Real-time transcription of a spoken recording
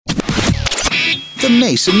The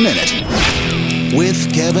Mason Minute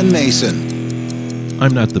with Kevin Mason.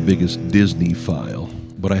 I'm not the biggest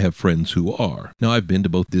Disney-phile, but I have friends who are. Now, I've been to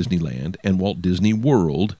both Disneyland and Walt Disney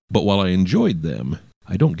World, but while I enjoyed them,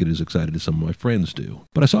 I don't get as excited as some of my friends do.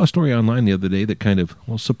 But I saw a story online the other day that kind of,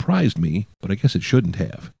 surprised me, but I guess it shouldn't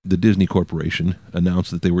have. The Disney Corporation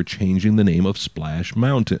announced that they were changing the name of Splash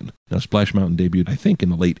Mountain. Now, Splash Mountain debuted, I think, in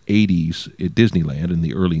the late 80s at Disneyland and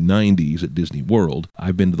the early 90s at Disney World.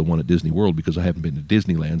 I've been to the one at Disney World because I haven't been to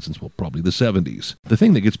Disneyland since, probably the 70s. The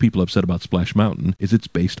thing that gets people upset about Splash Mountain is it's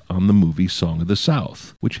based on the movie Song of the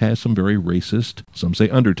South, which has some very racist, some say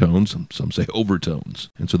undertones, some say overtones.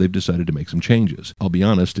 And so they've decided to make some changes. I'll be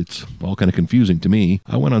honest, it's all kind of confusing to me.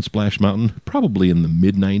 I went on Splash Mountain probably in the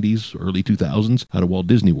mid-90s, early 2000s out of Walt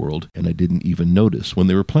Disney World, and I didn't even notice when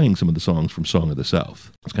they were playing some of the songs from Song of the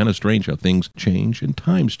South. It's kind of strange how things change and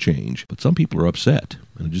times change, but some people are upset,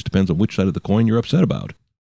 and it just depends on which side of the coin you're upset about.